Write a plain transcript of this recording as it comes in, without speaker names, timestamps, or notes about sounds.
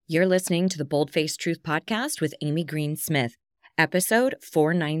You're listening to the Bold-Faced Truth Podcast with Amy Green Smith, episode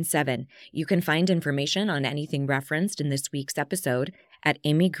 497. You can find information on anything referenced in this week's episode at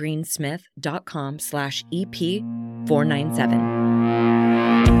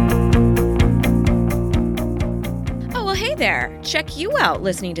amygreensmith.com/EP497. Oh, well, hey there. Check you out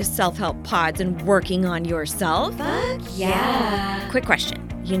listening to self-help pods and working on yourself. Fuck yeah. Quick question.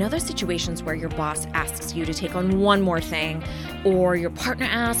 You know those situations where your boss asks you to take on one more thing, or your partner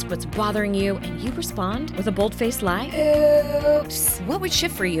asks what's bothering you, and you respond with a bold-faced lie? Oops. What would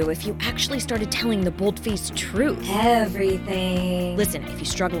shift for you if you actually started telling the bold-faced truth? Everything. Listen, if you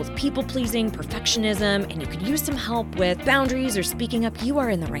struggle with people-pleasing, perfectionism, and you could use some help with boundaries or speaking up, you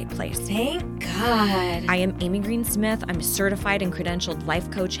are in the right place. Thank God. I am Amy Green Smith. I'm a certified and credentialed life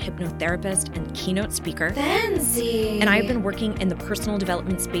coach, hypnotherapist, and keynote speaker. Fancy. And I've been working in the personal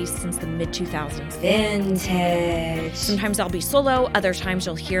development space since the mid-2000s. Vintage. Sometimes I'll be solo, other times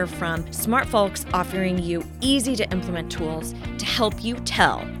you'll hear from smart folks offering you easy-to-implement tools to help you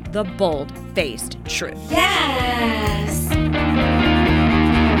tell the bold-faced truth. Yes.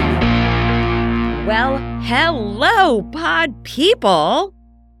 Well, hello, pod people.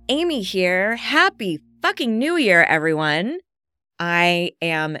 Amy here. Happy fucking New Year, everyone. I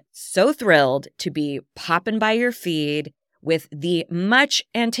am so thrilled to be popping by your feed with the much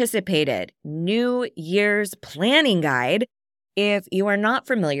anticipated New Year's planning guide. If you are not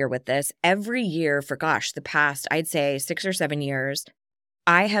familiar with this, every year for, the past, I'd say 6 or 7 years,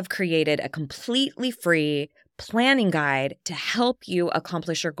 I have created a completely free planning guide to help you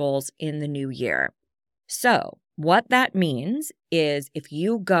accomplish your goals in the new year. So what that means is if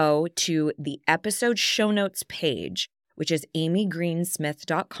you go to the episode show notes page, which is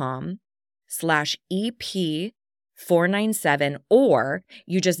amygreensmith.com/EP497, or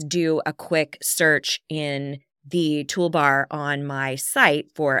you just do a quick search in the toolbar on my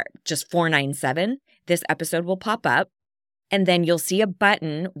site for just 497, this episode will pop up. And then you'll see a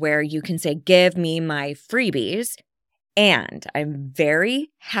button where you can say, give me my freebies. And I'm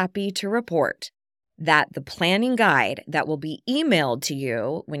very happy to report that the planning guide that will be emailed to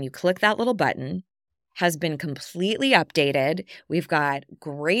you when you click that little button has been completely updated. We've got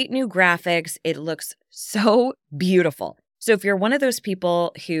great new graphics. It looks so beautiful. So if you're one of those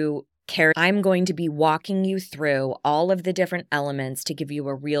people who care, I'm going to be walking you through all of the different elements to give you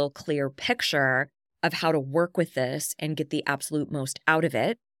a real clear picture of how to work with this and get the absolute most out of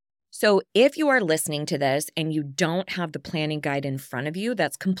it. So if you are listening to this and you don't have the planning guide in front of you,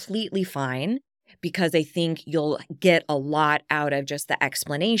 that's completely fine, because I think you'll get a lot out of just the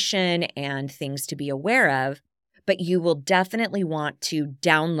explanation and things to be aware of. But you will definitely want to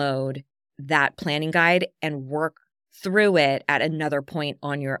download that planning guide and work through it at another point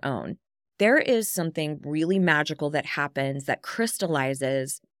on your own. There is something really magical that happens that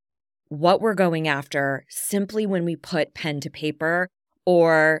crystallizes what we're going after simply when we put pen to paper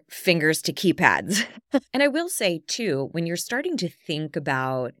or fingers to keypads. And I will say, too, when you're starting to think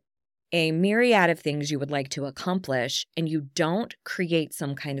about a myriad of things you would like to accomplish and you don't create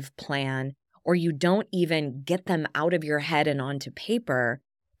some kind of plan, or you don't even get them out of your head and onto paper,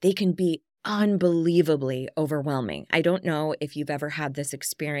 they can be unbelievably overwhelming. I don't know if you've ever had this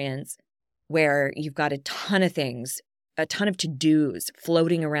experience where you've got a ton of things, a ton of to-dos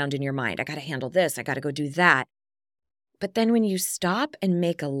floating around in your mind. I got to handle this. I got to go do that. But then when you stop and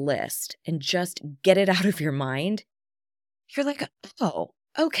make a list and just get it out of your mind, you're like, oh,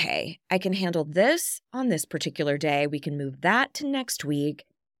 okay, I can handle this on this particular day. We can move that to next week.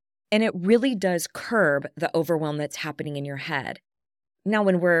 And it really does curb the overwhelm that's happening in your head. Now,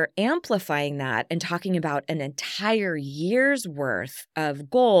 when we're amplifying that and talking about an entire year's worth of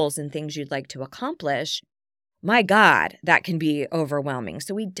goals and things you'd like to accomplish, my God, that can be overwhelming.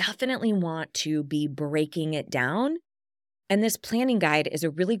 So we definitely want to be breaking it down. And this planning guide is a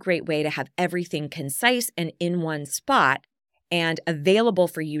really great way to have everything concise and in one spot and available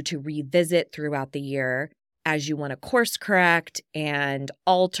for you to revisit throughout the year as you want to course correct and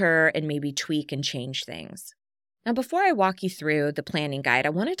alter and maybe tweak and change things. Now, before I walk you through the planning guide, I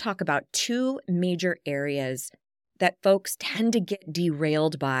want to talk about 2 major areas that folks tend to get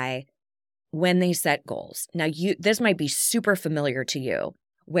derailed by when they set goals. Now, this might be super familiar to you,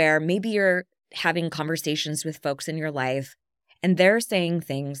 where maybe you're having conversations with folks in your life and they're saying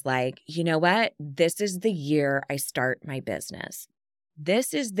things like, you know what, this is the year I start my business.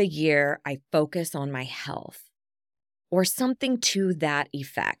 This is the year I focus on my health, or something to that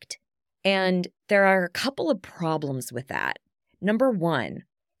effect. And there are a couple of problems with that. Number one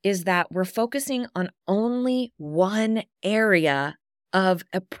is that we're focusing on only one area of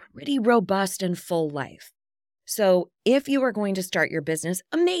a pretty robust and full life. So if you are going to start your business,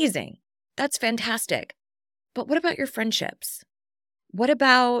 amazing. That's fantastic. But what about your friendships? What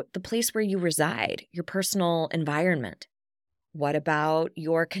about the place where you reside, your personal environment? What about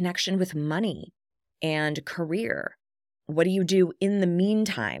your connection with money and career? What do you do in the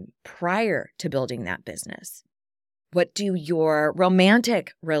meantime prior to building that business? What do your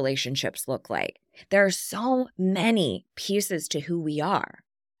romantic relationships look like? There are so many pieces to who we are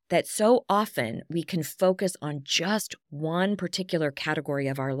that so often we can focus on just one particular category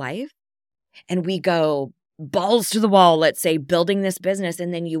of our life, and we go balls to the wall, let's say, building this business,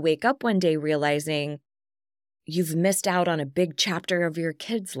 and then you wake up one day realizing you've missed out on a big chapter of your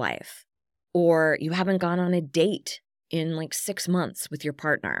kid's life, or you haven't gone on a date in like 6 months with your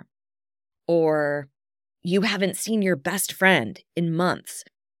partner, or you haven't seen your best friend in months.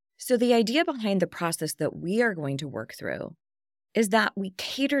 So the idea behind the process that we are going to work through is that we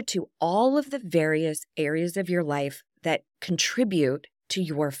cater to all of the various areas of your life that contribute to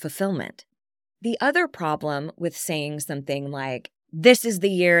your fulfillment. The other problem with saying something like, this is the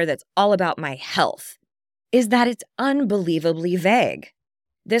year that's all about my health, is that it's unbelievably vague.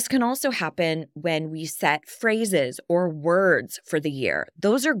 This can also happen when we set phrases or words for the year.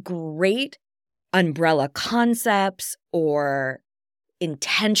 Those are great umbrella concepts or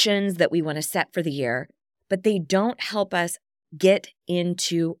intentions that we want to set for the year, but they don't help us get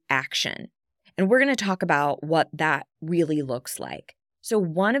into action. And we're going to talk about what that really looks like. So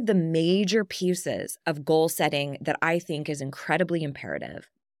one of the major pieces of goal setting that I think is incredibly imperative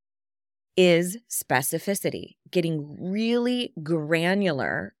is specificity, getting really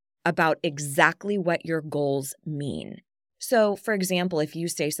granular about exactly what your goals mean. So, for example, if you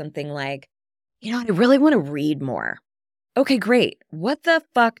say something like, I really want to read more. Okay, great. What the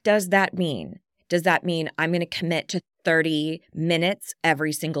fuck does that mean? Does that mean I'm going to commit to 30 minutes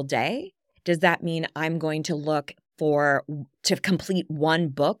every single day? Does that mean I'm going to to complete one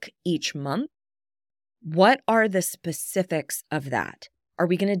book each month? What are the specifics of that? Are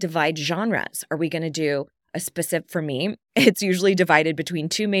we going to divide genres? Are we going to do for me, it's usually divided between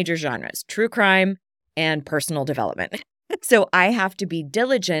two major genres, true crime and personal development. So I have to be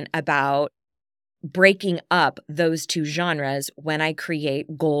diligent about breaking up those two genres when I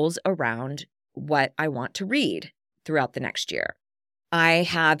create goals around what I want to read throughout the next year. I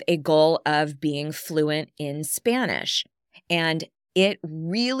have a goal of being fluent in Spanish, and it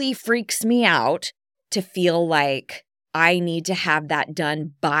really freaks me out to feel like I need to have that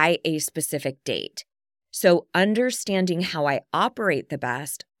done by a specific date. So understanding how I operate the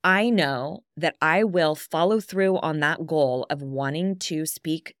best, I know that I will follow through on that goal of wanting to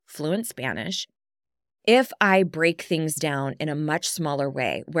speak fluent Spanish if I break things down in a much smaller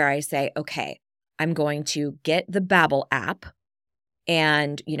way, where I say, okay, I'm going to get the Babbel app,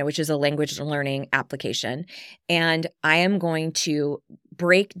 and which is a language learning application, and I am going to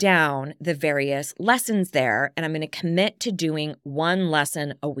break down the various lessons there, and I'm going to commit to doing one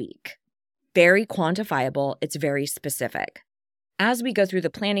lesson a week. Very quantifiable. It's very specific. As we go through the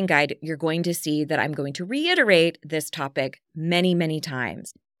planning guide, you're going to see that I'm going to reiterate this topic many, many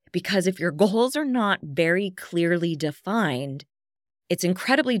times, because if your goals are not very clearly defined, it's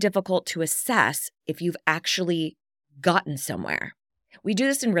incredibly difficult to assess if you've actually gotten somewhere. We do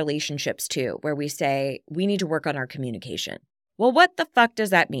this in relationships too, where we say we need to work on our communication. Well, what the fuck does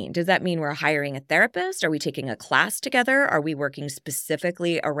that mean? Does that mean we're hiring a therapist? Are we taking a class together? Are we working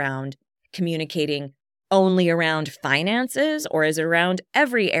specifically around communicating only around finances, or is it around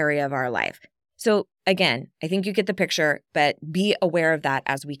every area of our life? So again, I think you get the picture, but be aware of that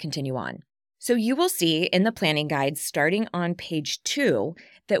as we continue on. So you will see in the planning guide, starting on page 2,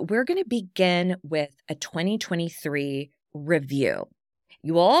 that we're going to begin with a 2023 review.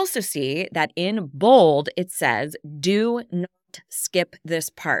 You will also see that in bold, it says, do not skip this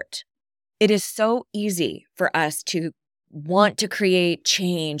part. It is so easy for us to want to create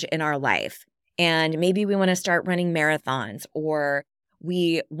change in our life. And maybe we want to start running marathons, or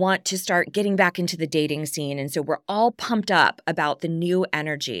we want to start getting back into the dating scene. And so we're all pumped up about the new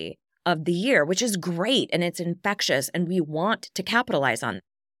energy of the year, which is great and it's infectious and we want to capitalize on it.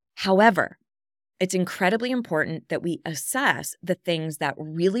 However, it's incredibly important that we assess the things that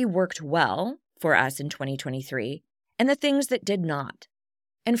really worked well for us in 2023 and the things that did not.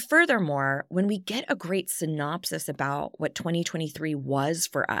 And furthermore, when we get a great synopsis about what 2023 was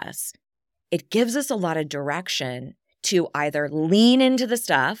for us, it gives us a lot of direction to either lean into the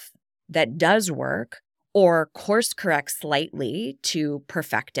stuff that does work or course correct slightly to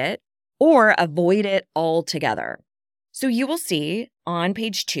perfect it or avoid it altogether. So you will see on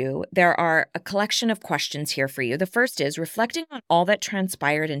page 2, there are a collection of questions here for you. The first is reflecting on all that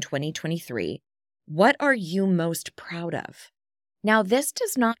transpired in 2023. What are you most proud of? Now, this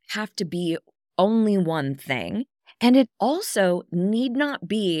does not have to be only one thing, and it also need not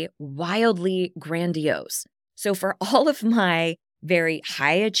be wildly grandiose. So for all of my very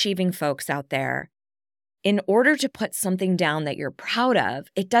high-achieving folks out there, in order to put something down that you're proud of,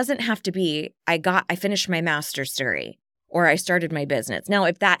 it doesn't have to be, I finished my master's degree or I started my business. Now,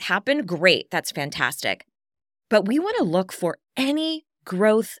 if that happened, great, that's fantastic. But we want to look for any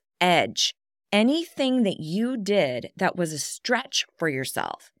growth edge, anything that you did that was a stretch for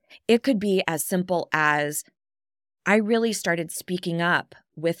yourself. It could be as simple as, I really started speaking up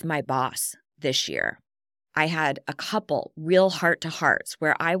with my boss this year. I had a couple real heart-to-hearts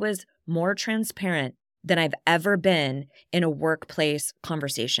where I was more transparent than I've ever been in a workplace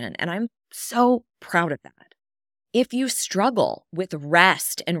conversation. And I'm so proud of that. If you struggle with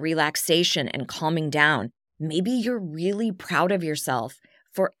rest and relaxation and calming down, maybe you're really proud of yourself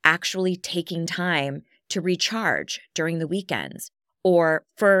for actually taking time to recharge during the weekends, or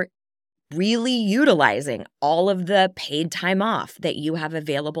for really utilizing all of the paid time off that you have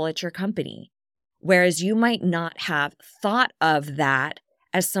available at your company. Whereas you might not have thought of that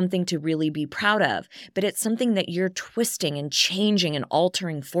as something to really be proud of, but it's something that you're twisting and changing and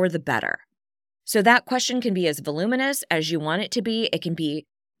altering for the better. So that question can be as voluminous as you want it to be. It can be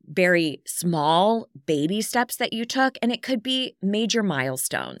very small baby steps that you took, and it could be major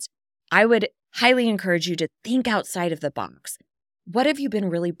milestones. I would highly encourage you to think outside of the box. What have you been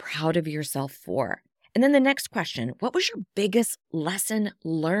really proud of yourself for? And then the next question, what was your biggest lesson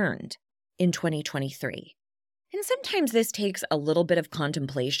learned in 2023? And sometimes this takes a little bit of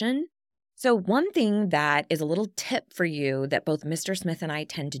contemplation. So one thing that is a little tip for you that both Mr. Smith and I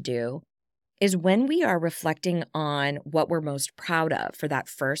tend to do is when we are reflecting on what we're most proud of for that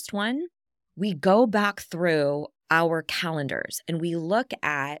first one, we go back through our calendars and we look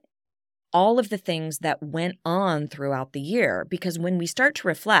at all of the things that went on throughout the year. Because when we start to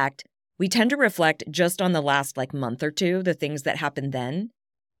reflect, we tend to reflect just on the last month or two, the things that happened then.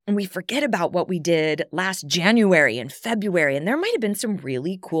 And we forget about what we did last January and February. And there might have been some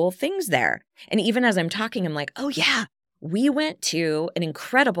really cool things there. And even as I'm talking, I'm like, oh yeah, we went to an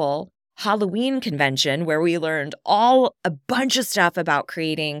incredible Halloween convention where we learned a bunch of stuff about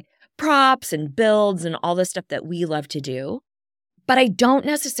creating props and builds and all the stuff that we love to do. But I don't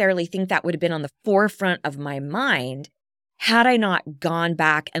necessarily think that would have been on the forefront of my mind had I not gone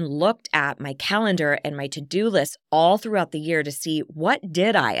back and looked at my calendar and my to-do list all throughout the year to see, what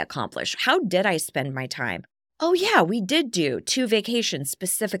did I accomplish? How did I spend my time? Oh yeah, we did do 2 vacations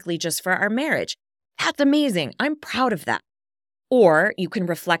specifically just for our marriage. That's amazing. I'm proud of that. Or you can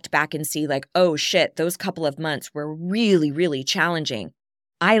reflect back and see oh shit, those couple of months were really, really challenging.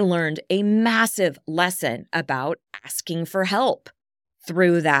 I learned a massive lesson about asking for help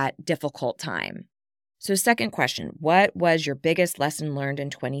through that difficult time. So second question, what was your biggest lesson learned in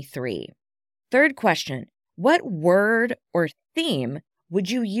 23? Third question, what word or theme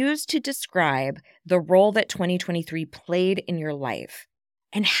would you use to describe the role that 2023 played in your life?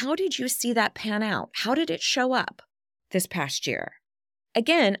 And how did you see that pan out? How did it show up this past year?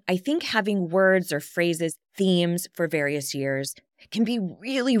 Again, I think having words or phrases, themes for various years can be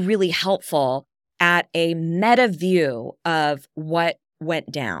really, really helpful at a meta view of what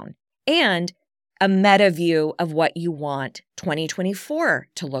went down and a meta view of what you want 2024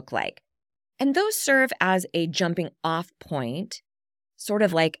 to look like. And those serve as a jumping off point, sort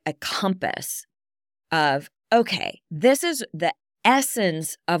of like a compass of, okay, this is the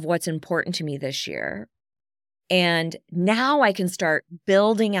essence of what's important to me this year. And now I can start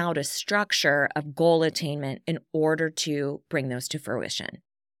building out a structure of goal attainment in order to bring those to fruition.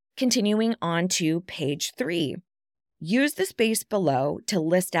 Continuing on to page 3. Use the space below to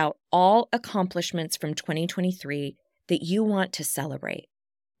list out all accomplishments from 2023 that you want to celebrate.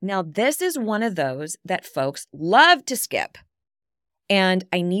 Now, this is one of those that folks love to skip. And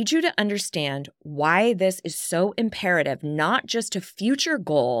I need you to understand why this is so imperative, not just to future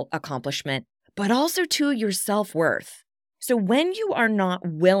goal accomplishment, but also to your self-worth. So when you are not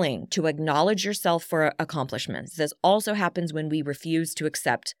willing to acknowledge yourself for accomplishments, this also happens when we refuse to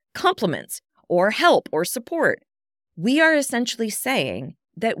accept compliments or help or support. We are essentially saying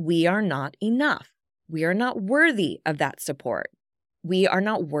that we are not enough. We are not worthy of that support. We are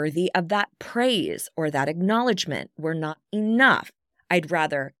not worthy of that praise or that acknowledgement. We're not enough. I'd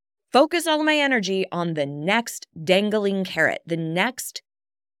rather focus all my energy on the next dangling carrot, the next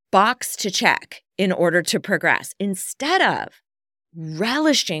box to check in order to progress, instead of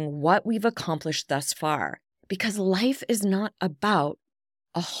relishing what we've accomplished thus far. Because life is not about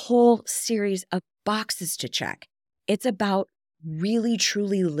a whole series of boxes to check. It's about really,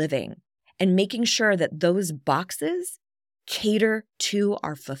 truly living and making sure that those boxes cater to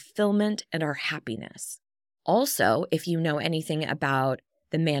our fulfillment and our happiness. Also, if you know anything about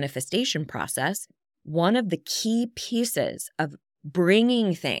the manifestation process, one of the key pieces of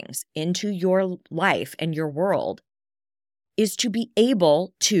bringing things into your life and your world is to be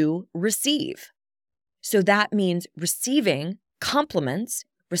able to receive. So that means receiving compliments,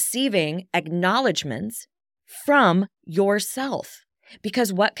 receiving acknowledgments from yourself.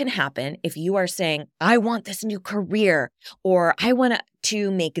 Because what can happen if you are saying, I want this new career, or I want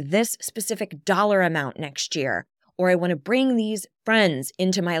to make this specific dollar amount next year, or I want to bring these friends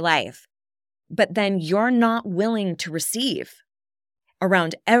into my life, but then you're not willing to receive.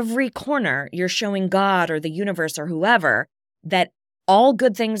 Around every corner, you're showing God or the universe or whoever that all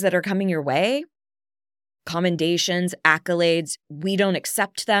good things that are coming your way, commendations, accolades, we don't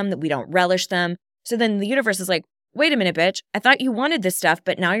accept them, that we don't relish them. So then the universe is like, wait a minute, bitch, I thought you wanted this stuff,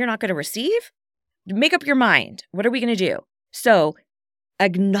 but now you're not going to receive? Make up your mind. What are we going to do? So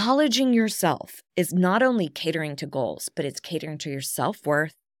acknowledging yourself is not only catering to goals, but it's catering to your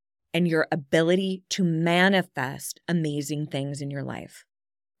self-worth and your ability to manifest amazing things in your life.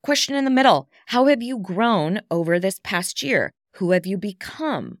 Question in the middle: how have you grown over this past year? Who have you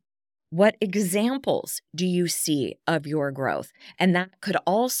become? What examples do you see of your growth? And that could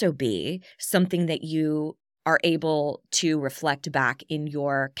also be something that you are able to reflect back in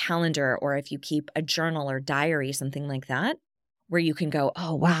your calendar, or if you keep a journal or diary, something like that, where you can go,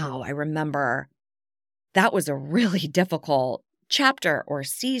 oh, wow, I remember that was a really difficult chapter or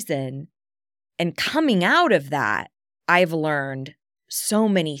season. And coming out of that, I've learned so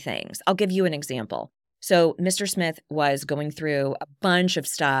many things. I'll give you an example. So Mr. Smith was going through a bunch of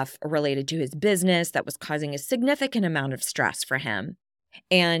stuff related to his business that was causing a significant amount of stress for him.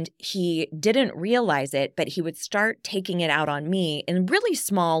 And he didn't realize it, but he would start taking it out on me in really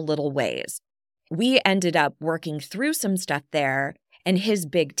small little ways. We ended up working through some stuff there. And his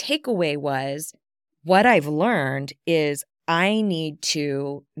big takeaway was, what I've learned is I need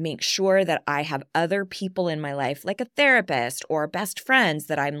to make sure that I have other people in my life, like a therapist or best friends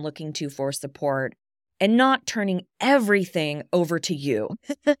that I'm looking to for support, and not turning everything over to you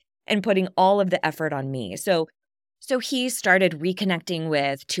and putting all of the effort on me. So he started reconnecting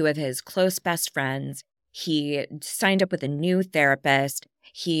with two of his close best friends. He signed up with a new therapist.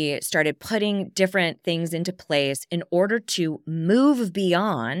 He started putting different things into place in order to move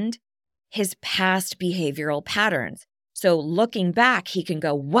beyond his past behavioral patterns. So looking back, he can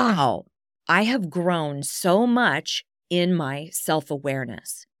go, wow, I have grown so much in my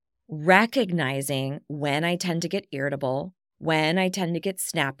self-awareness, recognizing when I tend to get irritable, when I tend to get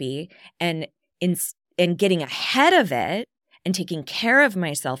snappy, and getting ahead of it and taking care of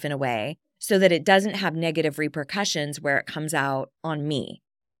myself in a way so that it doesn't have negative repercussions where it comes out on me.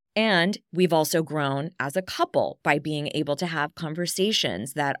 And we've also grown as a couple by being able to have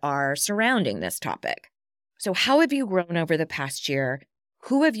conversations that are surrounding this topic. So how have you grown over the past year?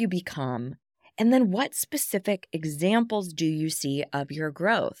 Who have you become? And then what specific examples do you see of your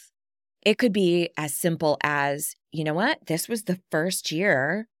growth? It could be as simple as, you know what? This was the first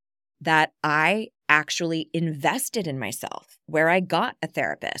year that I actually invested in myself, where I got a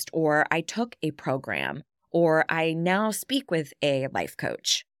therapist, or I took a program, or I now speak with a life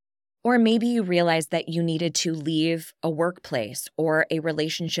coach. Or maybe you realized that you needed to leave a workplace or a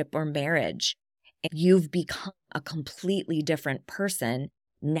relationship or marriage. And you've become a completely different person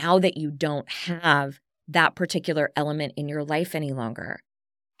now that you don't have that particular element in your life any longer.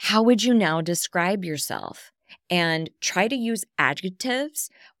 How would you now describe yourself? And try to use adjectives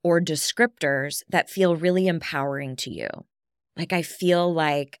or descriptors that feel really empowering to you. Like, I feel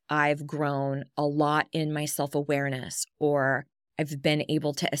like I've grown a lot in my self-awareness, or I've been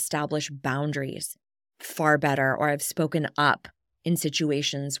able to establish boundaries far better, or I've spoken up in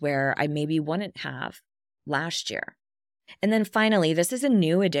situations where I maybe wouldn't have last year. And then finally, this is a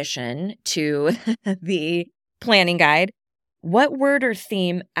new addition to the planning guide. What word or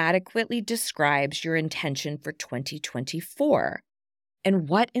theme adequately describes your intention for 2024? And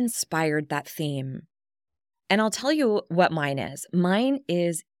what inspired that theme? And I'll tell you what mine is. Mine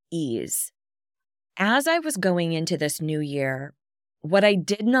is ease. As I was going into this new year, what I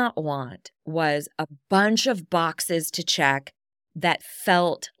did not want was a bunch of boxes to check that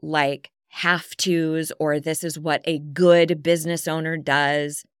felt like have-tos, or this is what a good business owner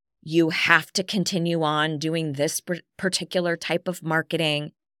does. You have to continue on doing this particular type of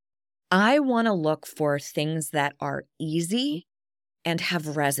marketing. I want to look for things that are easy and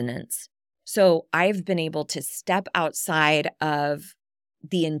have resonance. So I've been able to step outside of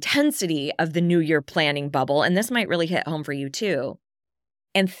the intensity of the New Year planning bubble, and this might really hit home for you too.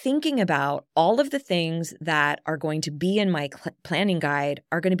 And thinking about all of the things that are going to be in my planning guide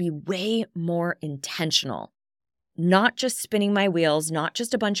are going to be way more intentional. Not just spinning my wheels, not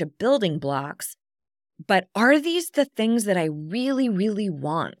just a bunch of building blocks, but are these the things that I really, really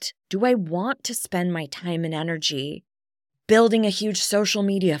want? Do I want to spend my time and energy building a huge social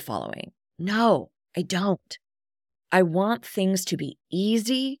media following? No, I don't. I want things to be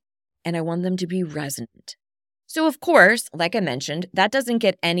easy and I want them to be resonant. So, of course, like I mentioned, that doesn't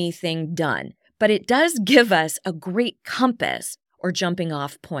get anything done, but it does give us a great compass or jumping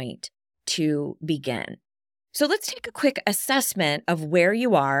off point to begin. So let's take a quick assessment of where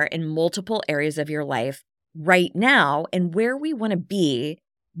you are in multiple areas of your life right now and where we want to be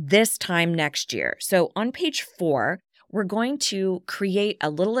this time next year. So on page 4, we're going to create a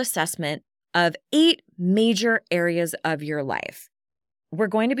little assessment of 8 major areas of your life. We're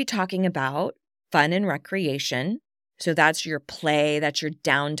going to be talking about fun and recreation. So that's your play, that's your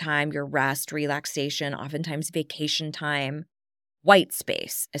downtime, your rest, relaxation, oftentimes vacation time, white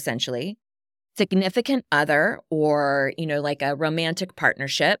space, essentially. Significant other, or, like a romantic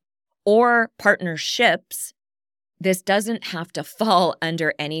partnership or partnerships. This doesn't have to fall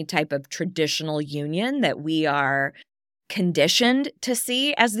under any type of traditional union that we are conditioned to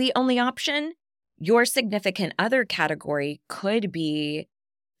see as the only option. Your significant other category could be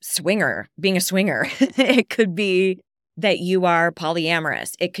being a swinger. It could be that you are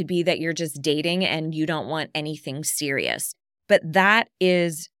polyamorous. It could be that you're just dating and you don't want anything serious. But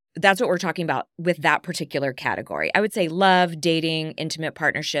that's what we're talking about with that particular category. I would say love, dating, intimate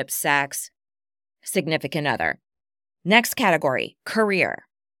partnership, sex, significant other. Next category, career.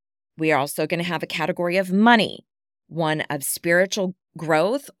 We are also going to have a category of money, one of spiritual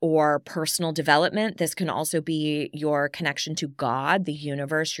growth or personal development. This can also be your connection to God, the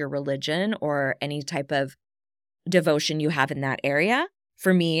universe, your religion, or any type of devotion you have in that area.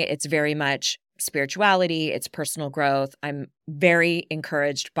 For me, it's very much spirituality, it's personal growth. I'm very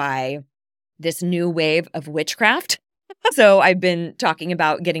encouraged by this new wave of witchcraft. So I've been talking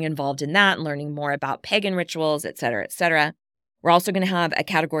about getting involved in that and learning more about pagan rituals, et cetera, et cetera. We're also going to have a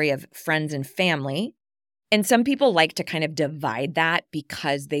category of friends and family. And some people like to kind of divide that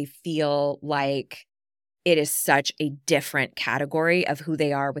because they feel like it is such a different category of who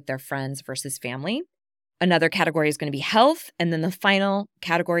they are with their friends versus family. Another category is going to be health. And then the final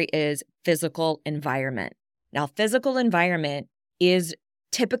category is physical environment. Now, physical environment is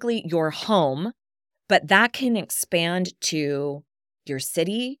typically your home, but that can expand to your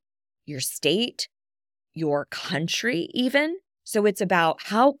city, your state, your country even. So it's about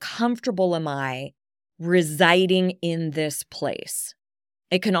how comfortable am I residing in this place.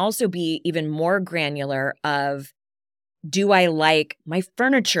 It can also be even more granular of, do I like my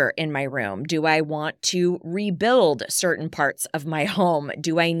furniture in my room? Do I want to rebuild certain parts of my home?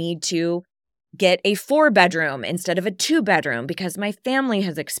 Do I need to get a 4-bedroom instead of a 2-bedroom because my family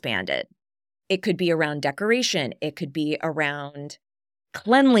has expanded? It could be around decoration. It could be around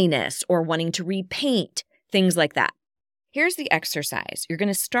cleanliness or wanting to repaint, things like that. Here's the exercise. You're going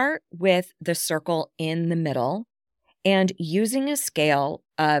to start with the circle in the middle and using a scale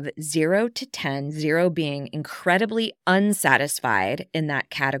of 0 to 10, 0 being incredibly unsatisfied in that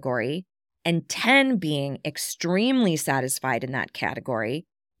category, and 10 being extremely satisfied in that category,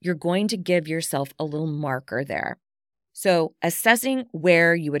 you're going to give yourself a little marker there. So assessing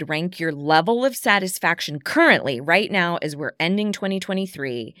where you would rank your level of satisfaction currently, right now, as we're ending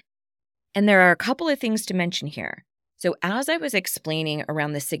 2023. And there are a couple of things to mention here. So as I was explaining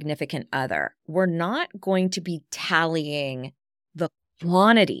around the significant other, we're not going to be tallying the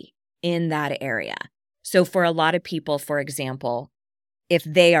quantity in that area. So for a lot of people, for example, if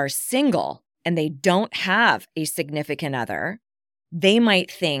they are single and they don't have a significant other, they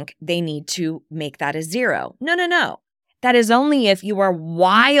might think they need to make that a 0. No. That is only if you are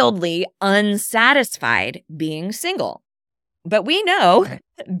wildly unsatisfied being single. But we know,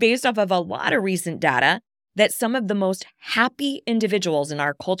 based off of a lot of recent data, that some of the most happy individuals in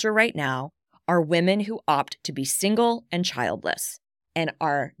our culture right now are women who opt to be single and childless and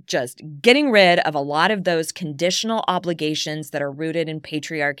are just getting rid of a lot of those conditional obligations that are rooted in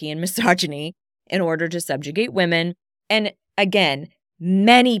patriarchy and misogyny in order to subjugate women. And again,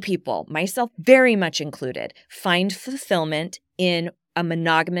 many people, myself very much included, find fulfillment in a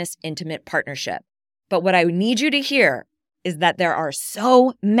monogamous, intimate partnership. But what I need you to hear is that there are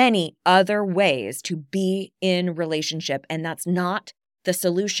so many other ways to be in relationship, and that's not the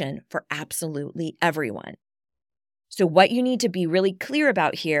solution for absolutely everyone. So what you need to be really clear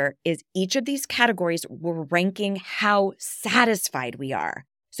about here is each of these categories, we're ranking how satisfied we are.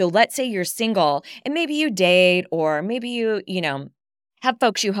 So let's say you're single and maybe you date or maybe you have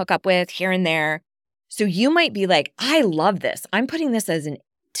folks you hook up with here and there. So you might be like, I love this. I'm putting this as an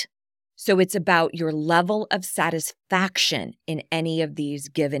 8. So it's about your level of satisfaction in any of these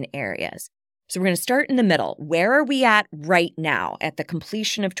given areas. So we're going to start in the middle. Where are we at right now at the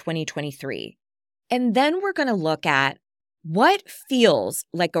completion of 2023? And then we're going to look at what feels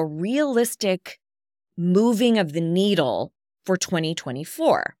like a realistic moving of the needle for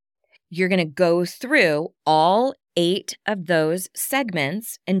 2024. You're going to go through all 8 of those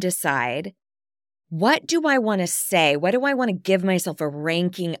segments and decide, what do I want to say? What do I want to give myself a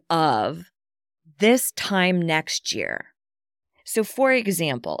ranking of this time next year? So for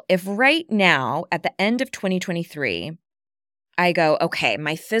example, if right now at the end of 2023, I go, okay,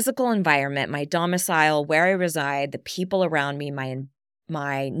 my physical environment, my domicile, where I reside, the people around me,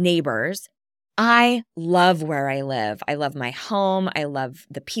 my neighbors, I love where I live. I love my home. I love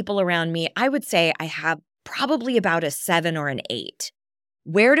the people around me. I would say I have probably about a 7 or an 8.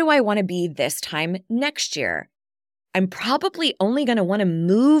 Where do I want to be this time next year? I'm probably only going to want to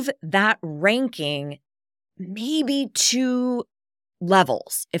move that ranking maybe 2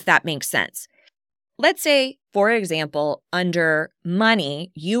 levels, if that makes sense. Let's say, for example, under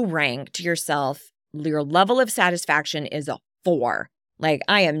money, you ranked yourself, your level of satisfaction is a 4. Like,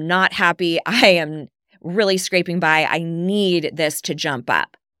 I am not happy. I am really scraping by. I need this to jump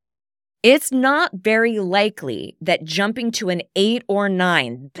up. It's not very likely that jumping to an 8 or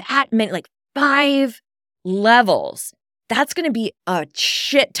 9, that meant like 5 levels, that's going to be a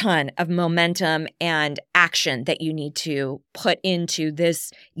shit ton of momentum and action that you need to put into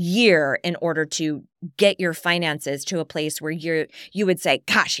this year in order to get your finances to a place where you would say,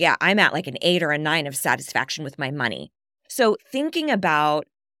 gosh, yeah, I'm at like an 8 or a 9 of satisfaction with my money. So thinking about,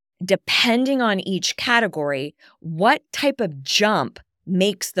 depending on each category, what type of jump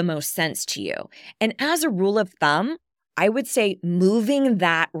makes the most sense to you. And as a rule of thumb, I would say moving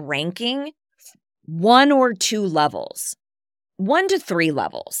that ranking 1 or 2 levels, 1 to 3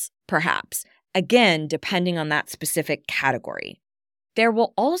 levels, perhaps, again, depending on that specific category. There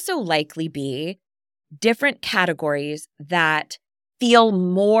will also likely be different categories that feel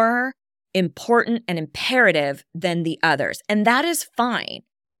more important and imperative than the others, and that is fine.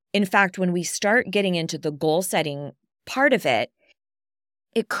 In fact, when we start getting into the goal setting part of it,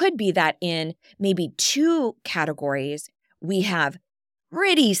 it could be that in maybe 2 categories, we have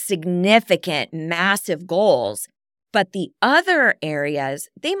pretty significant, massive goals, but the other areas,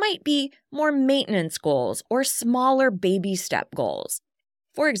 they might be more maintenance goals or smaller baby step goals.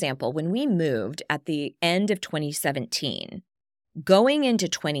 For example, when we moved at the end of 2017, going into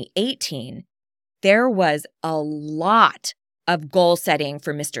 2018, there was a lot of goal setting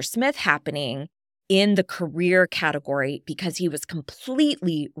for Mr. Smith happening in the career category because he was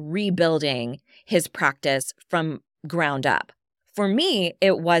completely rebuilding his practice from ground up. For me,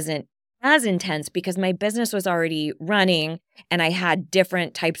 it wasn't as intense because my business was already running and I had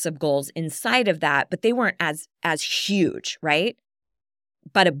different types of goals inside of that, but they weren't as huge, right?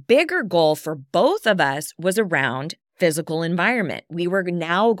 But a bigger goal for both of us was around physical environment. We were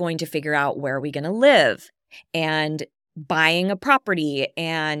now going to figure out where are we going to live and buying a property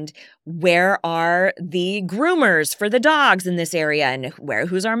and where are the groomers for the dogs in this area and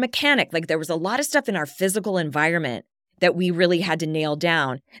who's our mechanic. Like, there was a lot of stuff in our physical environment that we really had to nail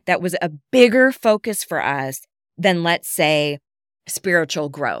down that was a bigger focus for us than, let's say, spiritual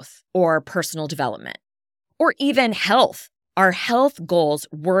growth or personal development or even health. Our health goals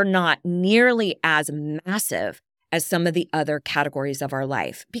were not nearly as massive as some of the other categories of our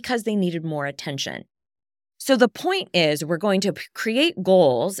life because they needed more attention. So the point is, we're going to create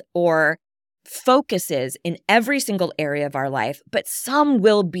goals or focuses in every single area of our life, but some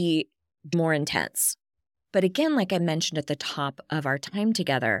will be more intense. But again, like I mentioned at the top of our time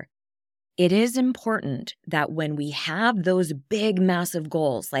together, it is important that when we have those big, massive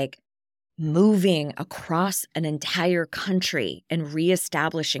goals, like moving across an entire country and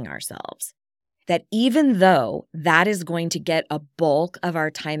reestablishing ourselves, that even though that is going to get a bulk of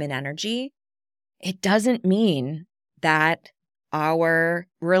our time and energy, it doesn't mean that our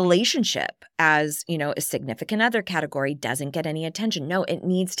relationship as, a significant other category doesn't get any attention. No, it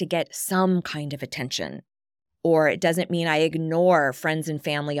needs to get some kind of attention. Or it doesn't mean I ignore friends and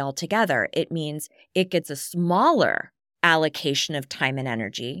family altogether. It means it gets a smaller allocation of time and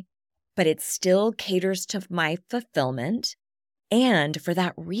energy, but it still caters to my fulfillment. And for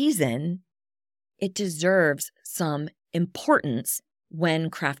that reason, it deserves some importance when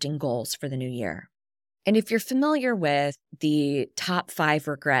crafting goals for the new year. And if you're familiar with the top 5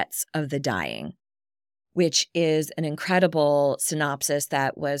 regrets of the dying, which is an incredible synopsis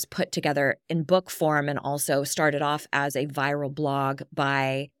that was put together in book form and also started off as a viral blog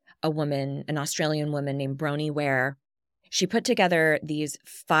by a woman, an Australian woman named Bronnie Ware. She put together these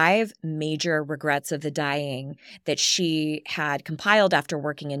 5 major regrets of the dying that she had compiled after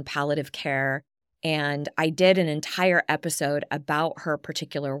working in palliative care. And I did an entire episode about her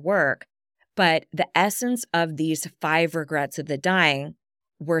particular work. But the essence of these 5 regrets of the dying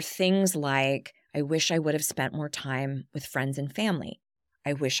were things like, I wish I would have spent more time with friends and family.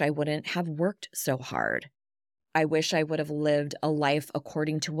 I wish I wouldn't have worked so hard. I wish I would have lived a life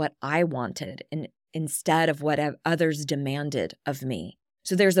according to what I wanted and instead of what others demanded of me.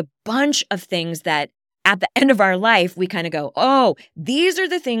 So there's a bunch of things that at the end of our life, we kind of go, oh, these are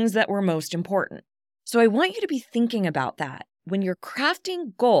the things that were most important. So I want you to be thinking about that when you're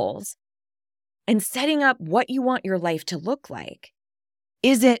crafting goals and setting up what you want your life to look like.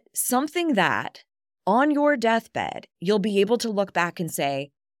 Is it something that on your deathbed, you'll be able to look back and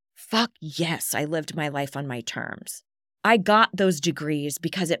say, fuck yes, I lived my life on my terms. I got those degrees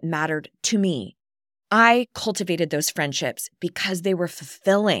because it mattered to me. I cultivated those friendships because they were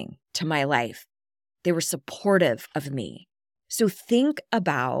fulfilling to my life. They were supportive of me. So think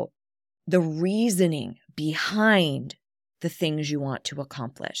about the reasoning behind the things you want to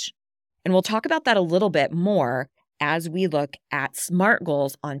accomplish. And we'll talk about that a little bit more as we look at SMART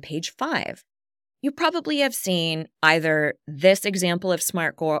goals on page 5. You probably have seen either this example of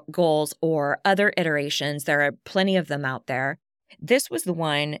SMART goals or other iterations. There are plenty of them out there. This was the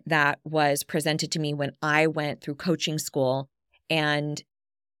one that was presented to me when I went through coaching school. And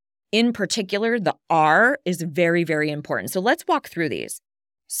in particular, the R is very, very important. So let's walk through these.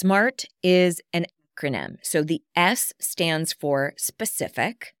 SMART is an acronym. So the S stands for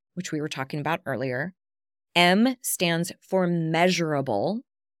specific, which we were talking about earlier. M stands for measurable.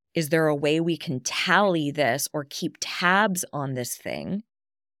 Is there a way we can tally this or keep tabs on this thing?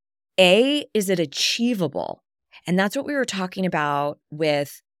 A, is it achievable? And that's what we were talking about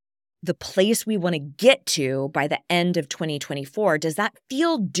with the place we want to get to by the end of 2024. Does that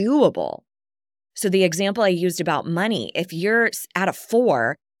feel doable? So the example I used about money, if you're at a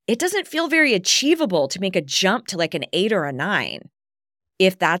 4, it doesn't feel very achievable to make a jump to like an 8 or a 9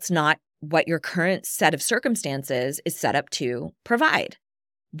 if that's not what your current set of circumstances is set up to provide.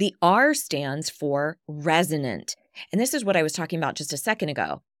 The R stands for resonant. And this is what I was talking about just a second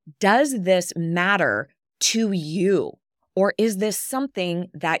ago. Does this matter to you? Or is this something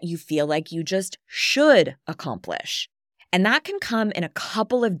that you feel like you just should accomplish? And that can come in a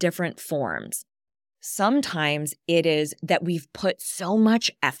couple of different forms. Sometimes it is that we've put so much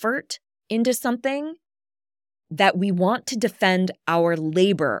effort into something that we want to defend our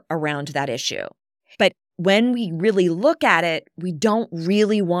labor around that issue. But when we really look at it, we don't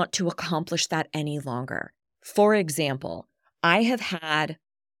really want to accomplish that any longer. For example, I have had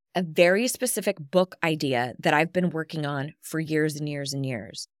a very specific book idea that I've been working on for years and years and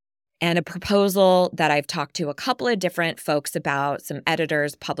years, and a proposal that I've talked to a couple of different folks about, some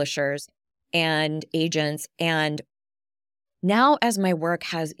editors, publishers, and agents. And now as my work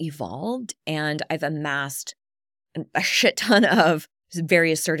has evolved and I've amassed a shit ton of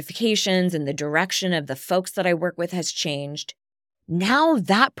various certifications and the direction of the folks that I work with has changed, now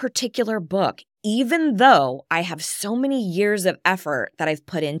that particular book, even though I have so many years of effort that I've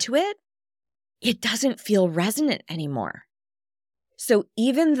put into it, it doesn't feel resonant anymore. So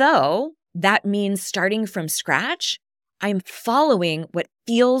even though that means starting from scratch, I'm following what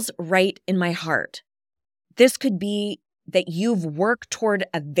feels right in my heart. This could be that you've worked toward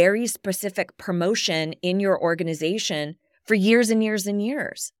a very specific promotion in your organization for years and years and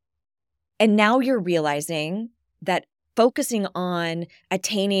years. And now you're realizing that focusing on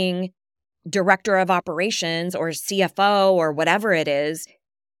attaining director of operations or CFO or whatever it is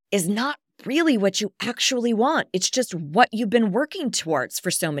not really what you actually want. It's just what you've been working towards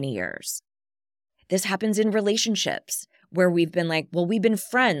for so many years. This happens in relationships where we've been like, well, we've been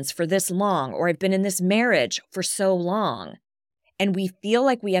friends for this long, or I've been in this marriage for so long. And we feel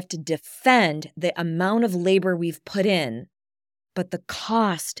like we have to defend the amount of labor we've put in, but the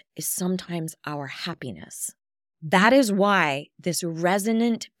cost is sometimes our happiness. That is why this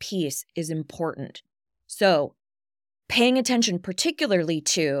resonant piece is important. So paying attention particularly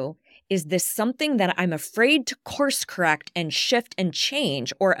to, is this something that I'm afraid to course correct and shift and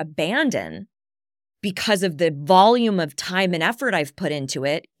change or abandon because of the volume of time and effort I've put into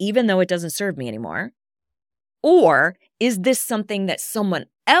it, even though it doesn't serve me anymore? Or is this something that someone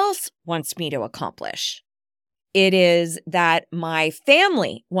else wants me to accomplish? It is that my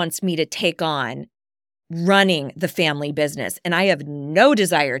family wants me to take on running the family business. And I have no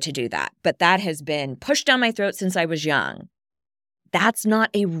desire to do that, but that has been pushed down my throat since I was young. That's not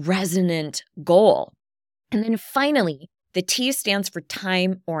a resonant goal. And then finally, the T stands for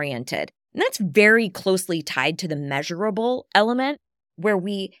time-oriented. And that's very closely tied to the measurable element, where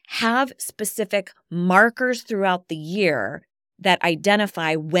we have specific markers throughout the year that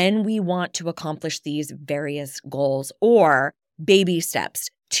identify when we want to accomplish these various goals or baby steps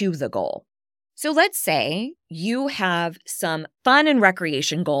to the goal. So let's say you have some fun and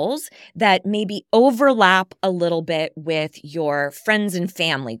recreation goals that maybe overlap a little bit with your friends and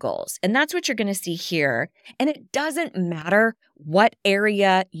family goals. And that's what you're going to see here. And it doesn't matter what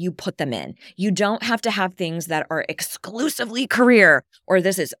area you put them in. You don't have to have things that are exclusively career or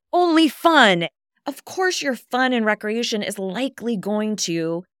this is only fun. Of course, your fun and recreation is likely going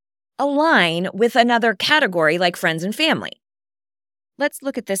to align with another category like friends and family. Let's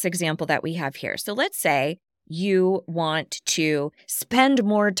look at this example that we have here. So let's say you want to spend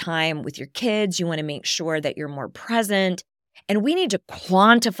more time with your kids. You want to make sure that you're more present. And we need to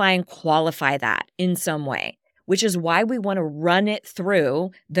quantify and qualify that in some way, which is why we want to run it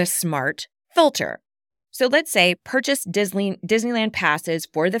through the SMART filter. So let's say purchase Disneyland passes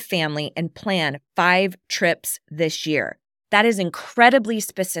for the family and plan 5 trips this year. That is incredibly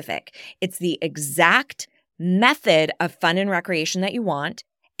specific. It's the exact method of fun and recreation that you want,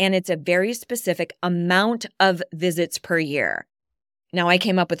 and it's a very specific amount of visits per year. Now, I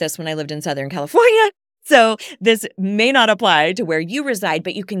came up with this when I lived in Southern California, so this may not apply to where you reside,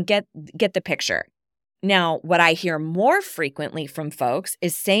 but you can get the picture. Now, what I hear more frequently from folks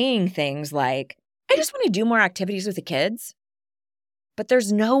is saying things like, I just want to do more activities with the kids. But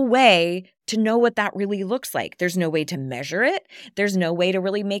there's no way to know what that really looks like. There's no way to measure it. There's no way to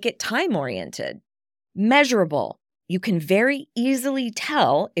really make it time-oriented. Measurable. You can very easily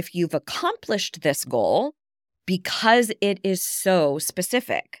tell if you've accomplished this goal because it is so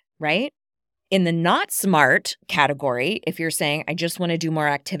specific, right? In the not smart category, if you're saying, I just want to do more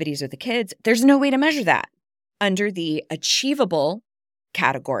activities with the kids, there's no way to measure that. Under the achievable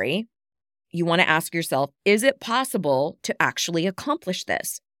category, you want to ask yourself, is it possible to actually accomplish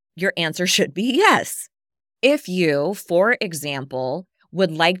this? Your answer should be yes. If you, for example,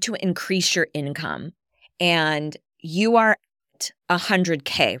 would like to increase your income and you are at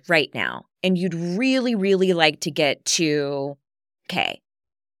 100K right now, and you'd really, really like to get to K,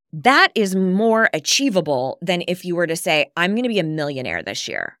 that is more achievable than if you were to say, I'm going to be a millionaire this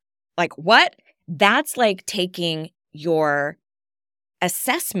year. Like what? That's like taking your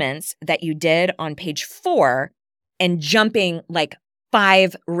assessments that you did on page 4 and jumping like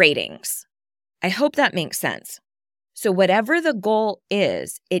 5 ratings. I hope that makes sense. So whatever the goal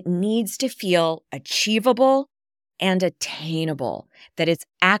is, it needs to feel achievable and attainable, that it's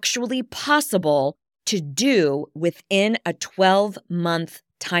actually possible to do within a 12-month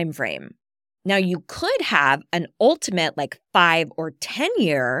time frame. Now, you could have an ultimate like 5 or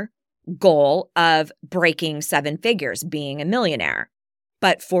 10-year goal of breaking 7 figures, being a millionaire.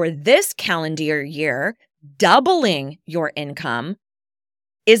 But for this calendar year, doubling your income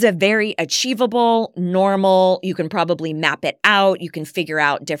is a very achievable, normal, you can probably map it out. You can figure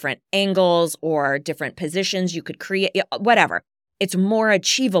out different angles or different positions you could create, whatever. It's more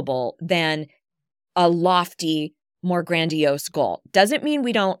achievable than a lofty, more grandiose goal. Doesn't mean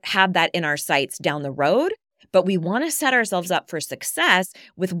we don't have that in our sights down the road, but we want to set ourselves up for success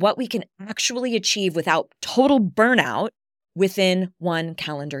with what we can actually achieve without total burnout within 1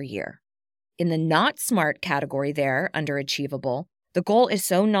 calendar year. In the not smart category there, under achievable, the goal is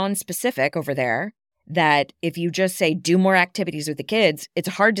so non-specific over there that if you just say do more activities with the kids, it's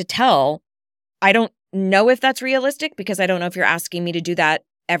hard to tell. I don't know if that's realistic because I don't know if you're asking me to do that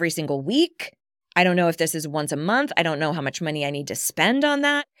every single week. I don't know if this is once a month. I don't know how much money I need to spend on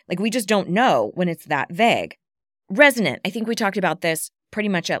that. Like we just don't know when it's that vague. Resonant. I think we talked about this pretty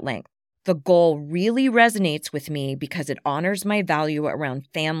much at length. The goal really resonates with me because it honors my value around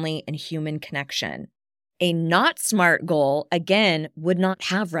family and human connection. A not smart goal, again, would not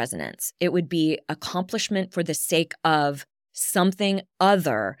have resonance. It would be accomplishment for the sake of something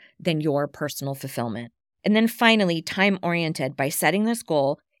other than your personal fulfillment. And then finally, time-oriented. By setting this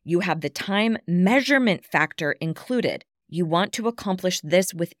goal, you have the time measurement factor included. You want to accomplish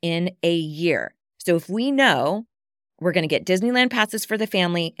this within a year. So if we know we're going to get Disneyland passes for the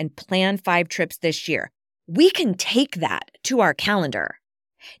family and plan 5 trips this year, we can take that to our calendar.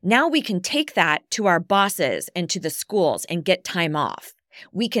 Now we can take that to our bosses and to the schools and get time off.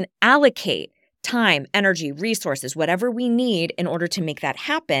 We can allocate time, energy, resources, whatever we need in order to make that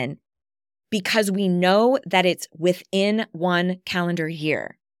happen because we know that it's within 1 calendar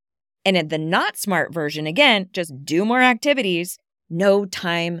year. And in the not smart version, again, just do more activities, no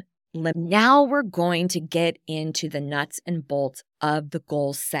time limit. Now we're going to get into the nuts and bolts of the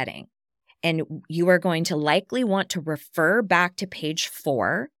goal setting. And you are going to likely want to refer back to page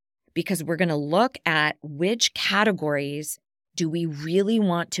 4 because we're going to look at which categories do we really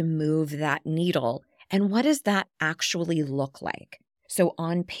want to move that needle and what does that actually look like. So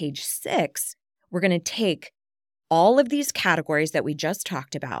on page 6, we're going to take all of these categories that we just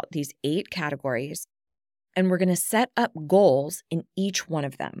talked about, these 8 categories, and we're going to set up goals in each one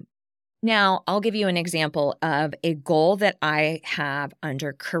of them. Now, I'll give you an example of a goal that I have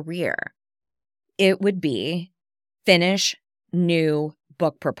under career. It would be finish new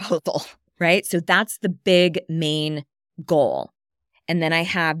book proposal, right? So that's the big main goal. And then I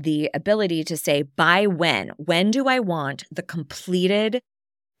have the ability to say, by when? When do I want the completed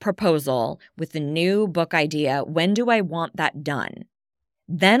proposal with the new book idea? When do I want that done?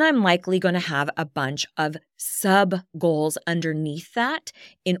 Then I'm likely going to have a bunch of sub goals underneath that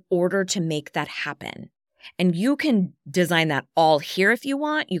in order to make that happen. And you can design that all here if you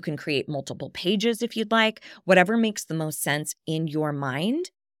want. You can create multiple pages if you'd like, whatever makes the most sense in your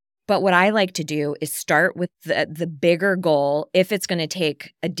mind. But what I like to do is start with the bigger goal if it's going to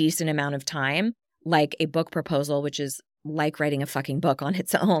take a decent amount of time, like a book proposal, which is like writing a fucking book on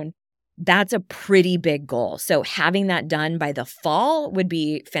its own. That's a pretty big goal. So having that done by the fall would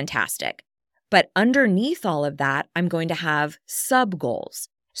be fantastic. But underneath all of that, I'm going to have sub goals.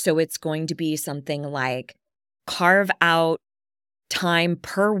 So it's going to be something like carve out time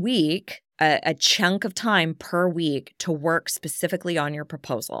per week, a chunk of time per week to work specifically on your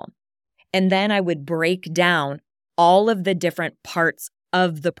proposal. And then I would break down all of the different parts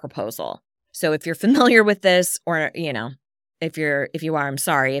of the proposal. So if you're familiar with this, or, if you are, I'm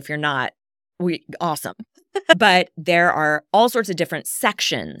sorry. If you're not, awesome. But there are all sorts of different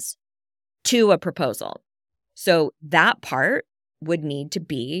sections to a proposal. So that part would need to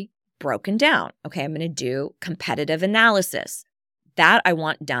be broken down. Okay, I'm going to do competitive analysis. That I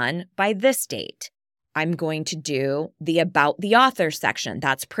want done by this date. I'm going to do the about the author section.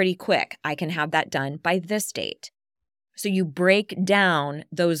 That's pretty quick. I can have that done by this date. So you break down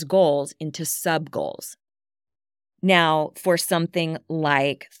those goals into sub-goals. Now, for something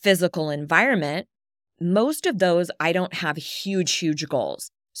like physical environment, most of those I don't have huge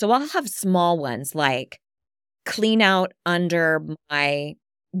goals. So I'll have small ones like clean out under my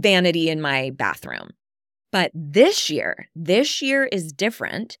vanity in my bathroom. But this year is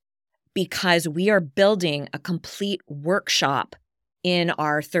different because we are building a complete workshop in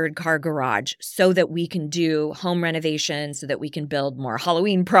our third car garage so that we can do home renovations, so that we can build more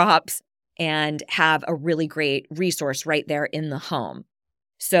Halloween props and have a really great resource right there in the home.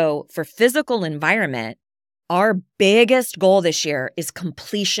 So for physical environment, our biggest goal this year is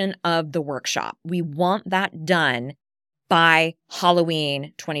completion of the workshop. We want that done by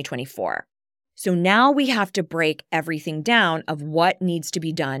Halloween 2024. So now we have to break everything down of what needs to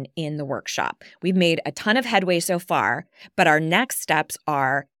be done in the workshop. We've made a ton of headway so far, but our next steps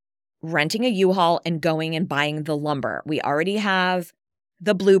are renting a U-Haul and going and buying the lumber. We already have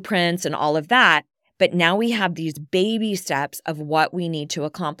the blueprints and all of that, but now we have these baby steps of what we need to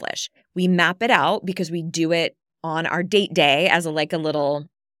accomplish. We map it out because we do it on our date day as a little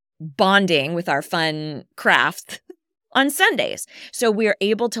bonding with our fun crafts on Sundays. So we're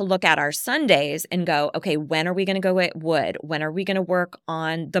able to look at our Sundays and go, okay, when are we going to go get wood? When are we going to work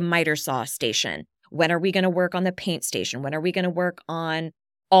on the miter saw station? When are we going to work on the paint station? When are we going to work on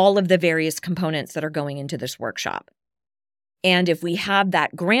all of the various components that are going into this workshop? And if we have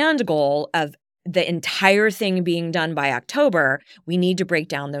that grand goal of the entire thing being done by October, we need to break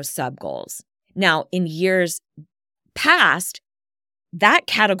down those sub goals. Now, in years past, that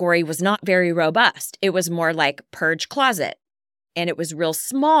category was not very robust. It was more like purge closet, and it was real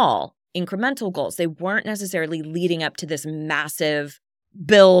small incremental goals. They weren't necessarily leading up to this massive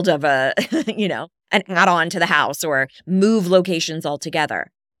build of an add-on to the house or move locations altogether.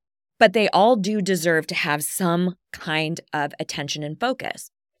 But they all do deserve to have some kind of attention and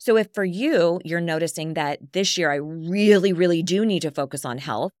focus. So if for you, you're noticing that this year I really do need to focus on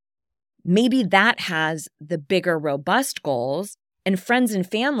health, maybe that has the bigger robust goals. And friends and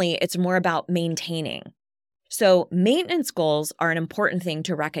family, it's more about maintaining. So maintenance goals are an important thing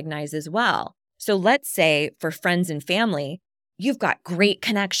to recognize as well. So let's say for friends and family, you've got great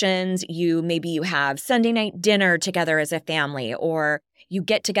connections. Maybe you have Sunday night dinner together as a family, or you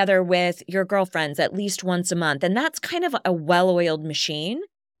get together with your girlfriends at least once a month. And that's kind of a well-oiled machine.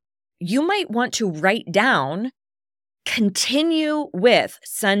 You might want to write down, continue with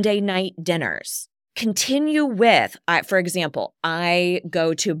Sunday night dinners. Continue with, for example, I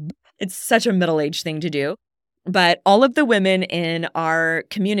go to It's such a middle-aged thing to do. But all of the women in our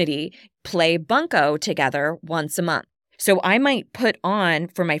community play bunco together once a month. So I might put on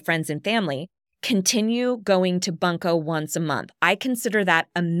for my friends and family, continue going to bunco once a month. I consider that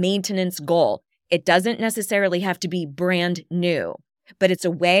a maintenance goal. It doesn't necessarily have to be brand new, but it's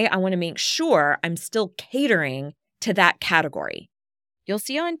a way I want to make sure I'm still catering to that category. You'll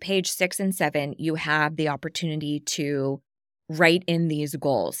see on page 6 and 7, you have the opportunity to write in these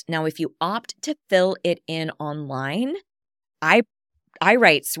goals. Now, if you opt to fill it in online, I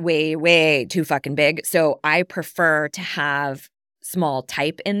write way too fucking big. So I prefer to have small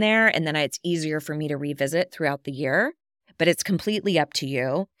type in there, and then it's easier for me to revisit throughout the year. But it's completely up to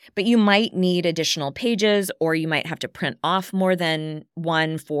you. But you might need additional pages, or you might have to print off more than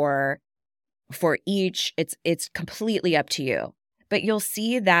one for each. It's completely up to you. But you'll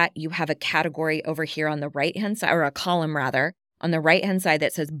see that you have a category over here on the right-hand side, or a column rather, on the right-hand side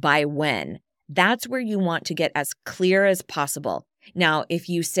that says by when. That's where you want to get as clear as possible. Now, if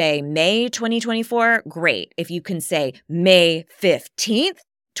you say May 2024, great. If you can say May 15th,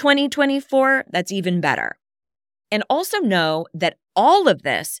 2024, that's even better. And also know that all of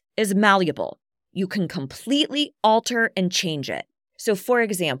this is malleable. You can completely alter and change it. So for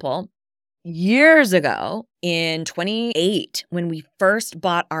example, years ago in 2008, when we first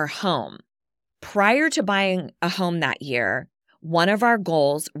bought our home, prior to buying a home that year, one of our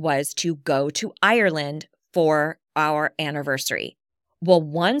goals was to go to Ireland for our anniversary. Well,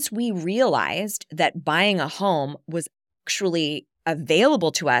 once we realized that buying a home was actually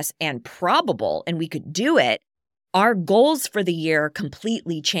available to us and probable, and we could do it, our goals for the year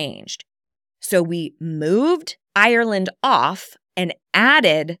completely changed. So we moved Ireland off and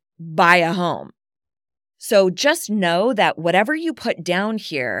added buy a home. So just know that whatever you put down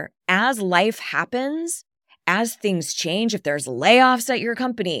here, as life happens, as things change, if there's layoffs at your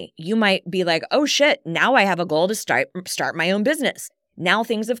company, you might be like, oh shit, now I have a goal to start my own business. Now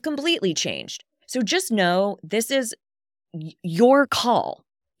things have completely changed. So just know this is your call.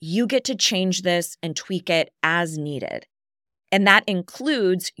 You get to change this and tweak it as needed. And that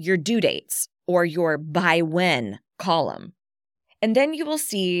includes your due dates or your by when column. And then you will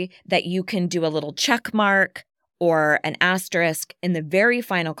see that you can do a little check mark or an asterisk in the very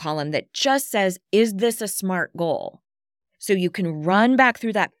final column that just says, is this a SMART goal? So you can run back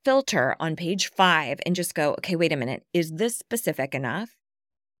through that filter on page 5 and just go, okay, wait a minute. Is this specific enough?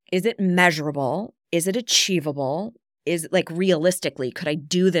 Is it measurable? Is it achievable? Is it realistically, could I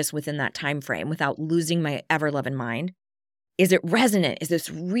do this within that time frame without losing my ever-loving mind? Is it resonant? Is this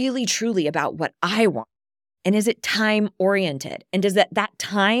really truly about what I want? And is it time-oriented? And does that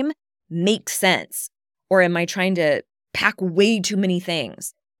time make sense? Or am I trying to pack way too many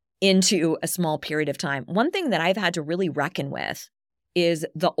things into a small period of time? One thing that I've had to really reckon with is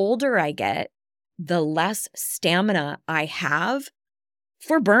the older I get, the less stamina I have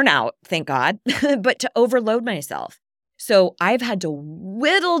for burnout, thank God, but to overload myself. So I've had to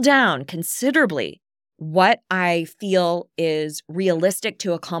whittle down considerably what I feel is realistic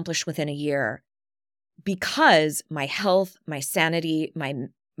to accomplish within a year because my health, my sanity, my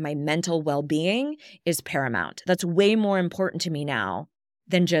mental well-being is paramount. That's way more important to me now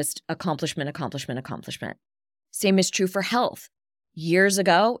than just accomplishment. Same is true for health. Years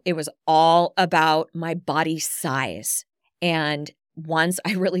ago, it was all about my body size. And once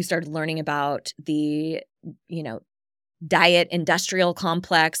I really started learning about the, diet industrial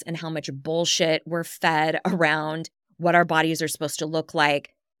complex and how much bullshit we're fed around what our bodies are supposed to look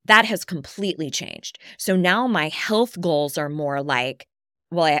like, that has completely changed. So now my health goals are more like,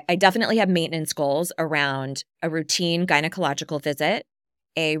 well, I definitely have maintenance goals around a routine gynecological visit,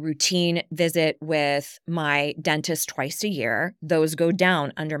 a routine visit with my dentist twice a year. Those go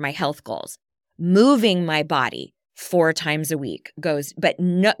down under my health goals. Moving my body 4 times a week goes, but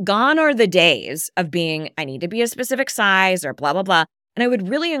gone are the days of being, I need to be a specific size or blah, blah, blah. And I would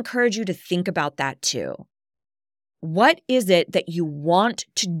really encourage you to think about that too. What is it that you want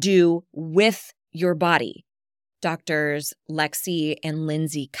to do with your body? Doctors Lexi and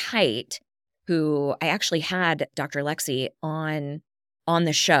Lindsay Kite, who I actually had Dr. Lexi on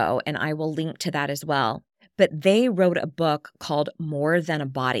the show, and I will link to that as well. But they wrote a book called More Than a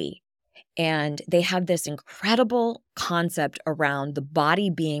Body. And they have this incredible concept around the body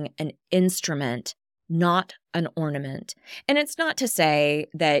being an instrument, not an ornament. And it's not to say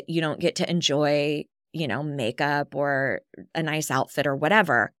that you don't get to enjoy, makeup or a nice outfit or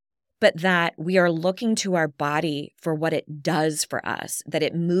whatever, but that we are looking to our body for what it does for us, that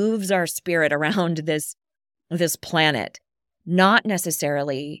it moves our spirit around this planet, not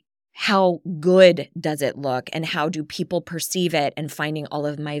necessarily how good does it look and how do people perceive it, and finding all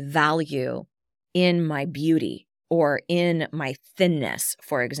of my value in my beauty or in my thinness,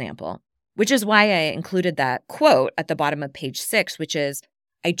 for example. Which is why I included that quote at the bottom of page 6, which is,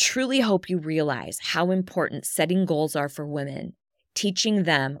 I truly hope you realize how important setting goals are for women, teaching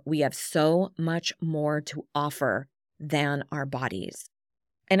them we have so much more to offer than our bodies.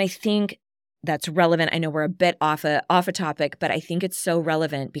 And I think that's relevant. I know we're a bit off a topic, but I think it's so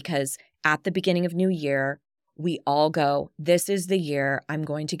relevant because at the beginning of New Year, we all go, this is the year I'm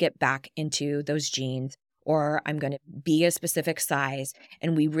going to get back into those jeans, or I'm going to be a specific size.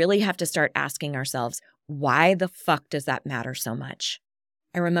 And we really have to start asking ourselves, why the fuck does that matter so much?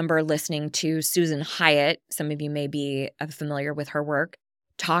 I remember listening to Susan Hyatt, some of you may be familiar with her work,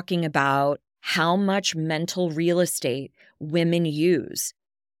 talking about how much mental real estate women use,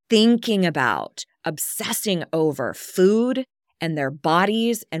 thinking about, obsessing over food and their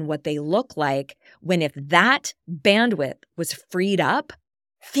bodies and what they look like, when if that bandwidth was freed up,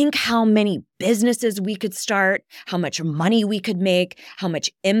 think how many businesses we could start, how much money we could make, how much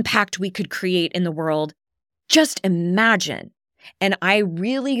impact we could create in the world. Just imagine. And I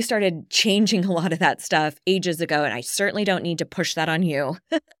really started changing a lot of that stuff ages ago, and I certainly don't need to push that on you.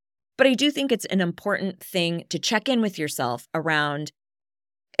 But I do think it's an important thing to check in with yourself around,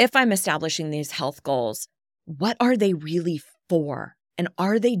 if I'm establishing these health goals, what are they really for? And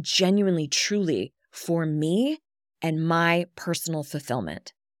are they genuinely, truly for me and my personal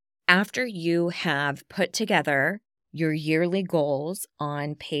fulfillment? After you have put together your yearly goals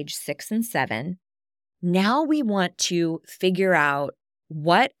on page 6 and 7, now we want to figure out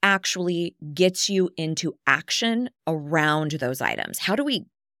what actually gets you into action around those items. How do we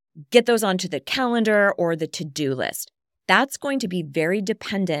get those onto the calendar or the to-do list? That's going to be very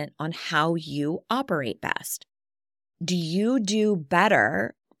dependent on how you operate best. Do you do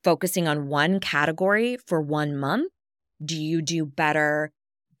better focusing on one category for 1 month? Do you do better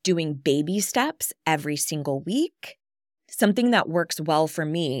doing baby steps every single week? Something that works well for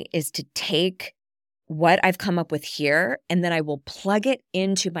me is to take what I've come up with here, and then I will plug it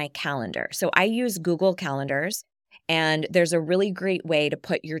into my calendar. So I use Google Calendars, and there's a really great way to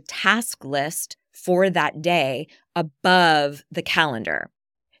put your task list for that day above the calendar.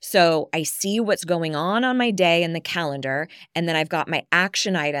 So I see what's going on my day in the calendar, and then I've got my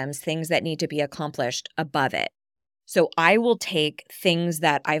action items, things that need to be accomplished above it. So I will take things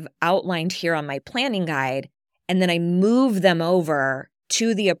that I've outlined here on my planning guide, and then I move them over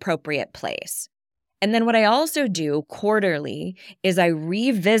to the appropriate place. And then what I also do quarterly is I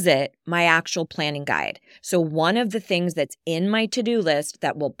revisit my actual planning guide. So one of the things that's in my to-do list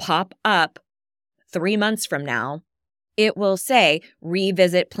that will pop up 3 months from now, it will say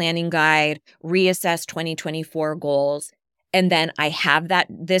revisit planning guide, reassess 2024 goals. And then I have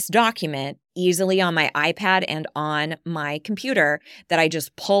this document easily on my iPad and on my computer that I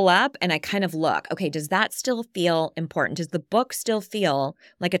just pull up and I kind of look, okay, does that still feel important? Does the book still feel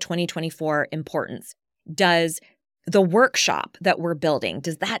like a 2024 importance? Does the workshop that we're building,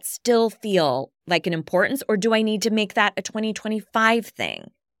 does that still feel like an importance, or do I need to make that a 2025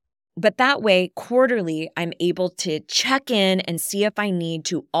 thing? But that way, quarterly, I'm able to check in and see if I need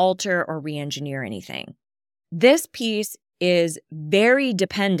to alter or re-engineer anything. This piece is very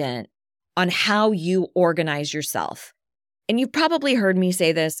dependent on how you organize yourself. And you've probably heard me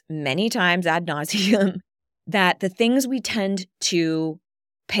say this many times ad nauseum, that the things we tend to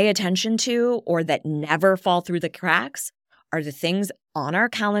pay attention to or that never fall through the cracks are the things on our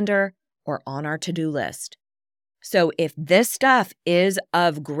calendar or on our to-do list. So if this stuff is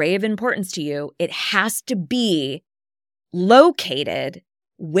of grave importance to you, it has to be located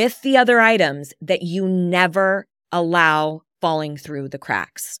with the other items that you never allow falling through the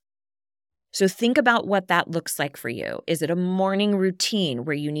cracks. So think about what that looks like for you. Is it a morning routine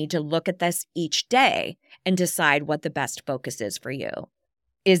where you need to look at this each day and decide what the best focus is for you?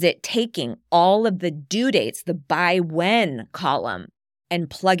 Is it taking all of the due dates, the by when column, and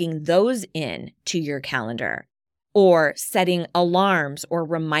plugging those in to your calendar? Or setting alarms or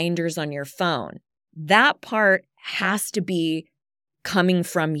reminders on your phone? That part has to be coming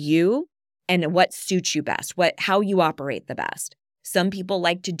from you and what suits you best, how you operate the best. Some people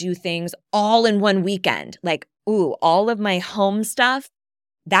like to do things all in one weekend, like, all of my home stuff,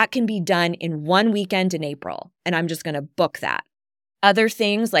 that can be done in one weekend in April, and I'm just going to book that. Other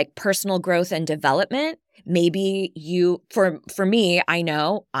things like personal growth and development, maybe for me, I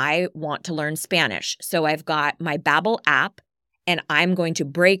know I want to learn Spanish. So I've got my Babbel app, and I'm going to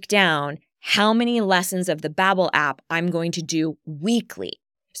break down how many lessons of the Babbel app I'm going to do weekly.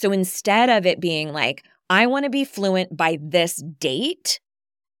 So instead of it being like, I want to be fluent by this date,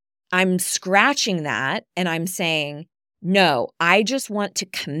 I'm scratching that and I'm saying, no, I just want to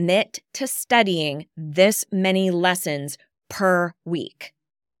commit to studying this many lessons per week.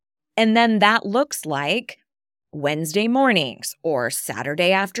 And then that looks like Wednesday mornings or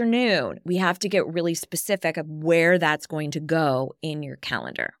Saturday afternoon. We have to get really specific of where that's going to go in your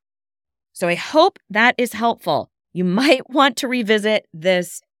calendar. So I hope that is helpful. You might want to revisit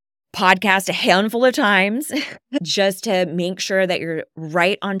this podcast a handful of times just to make sure that you're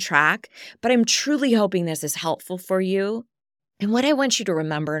right on track. But I'm truly hoping this is helpful for you. And what I want you to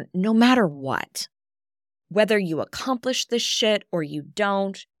remember, no matter what, whether you accomplish this shit or you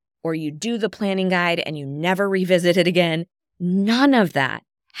don't, or you do the planning guide and you never revisit it again, none of that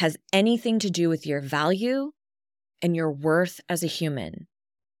has anything to do with your value and your worth as a human.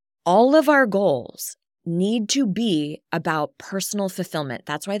 All of our goals need to be about personal fulfillment.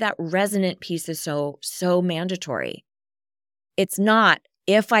 That's why that resonant piece is so mandatory. It's not,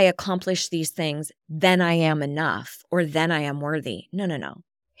 if I accomplish these things, then I am enough or then I am worthy. No.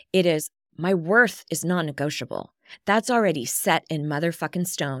 It is, my worth is non-negotiable. That's already set in motherfucking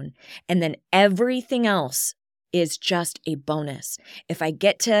stone. And then everything else is just a bonus. If I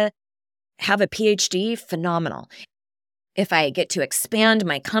get to have a PhD, phenomenal. If I get to expand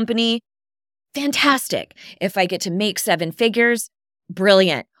my company, fantastic. If I get to make 7 figures,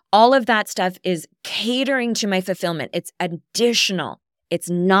 brilliant. All of that stuff is catering to my fulfillment. It's additional. It's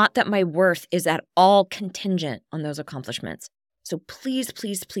not that my worth is at all contingent on those accomplishments. So please,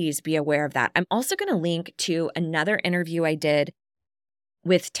 please, please be aware of that. I'm also going to link to another interview I did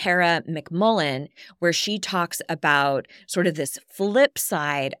with Tara McMullen, where she talks about sort of this flip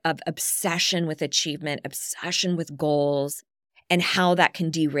side of obsession with achievement, obsession with goals, and how that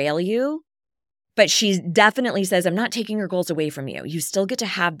can derail you. But she definitely says, I'm not taking your goals away from you. You still get to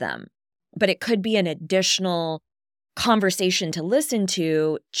have them. But it could be an additional conversation to listen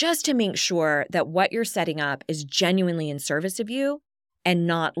to just to make sure that what you're setting up is genuinely in service of you and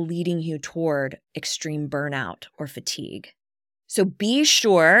not leading you toward extreme burnout or fatigue. So be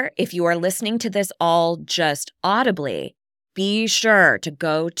sure, if you are listening to this all just audibly, be sure to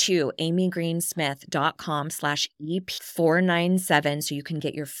go to amygreensmith.com/EP497 so you can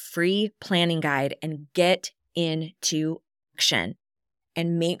get your free planning guide and get into action.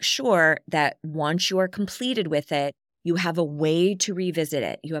 And make sure that once you are completed with it, you have a way to revisit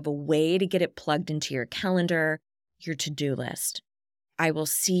it. You have a way to get it plugged into your calendar, your to-do list. I will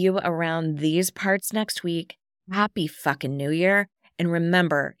see you around these parts next week. Happy fucking New Year. And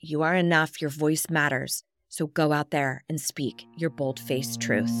remember, you are enough. Your voice matters. So go out there and speak your bold-faced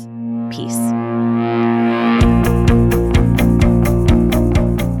truth. Peace.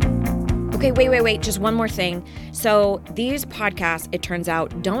 Okay, wait. Just one more thing. So these podcasts, it turns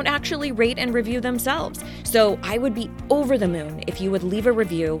out, don't actually rate and review themselves. So I would be over the moon if you would leave a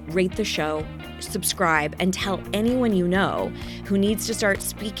review, rate the show, subscribe, and tell anyone you know who needs to start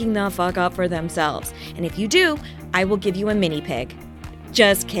speaking the fuck up for themselves. And if you do, I will give you a mini pig.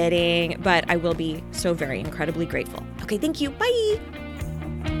 Just kidding, but I will be so very incredibly grateful. Okay, thank you. Bye.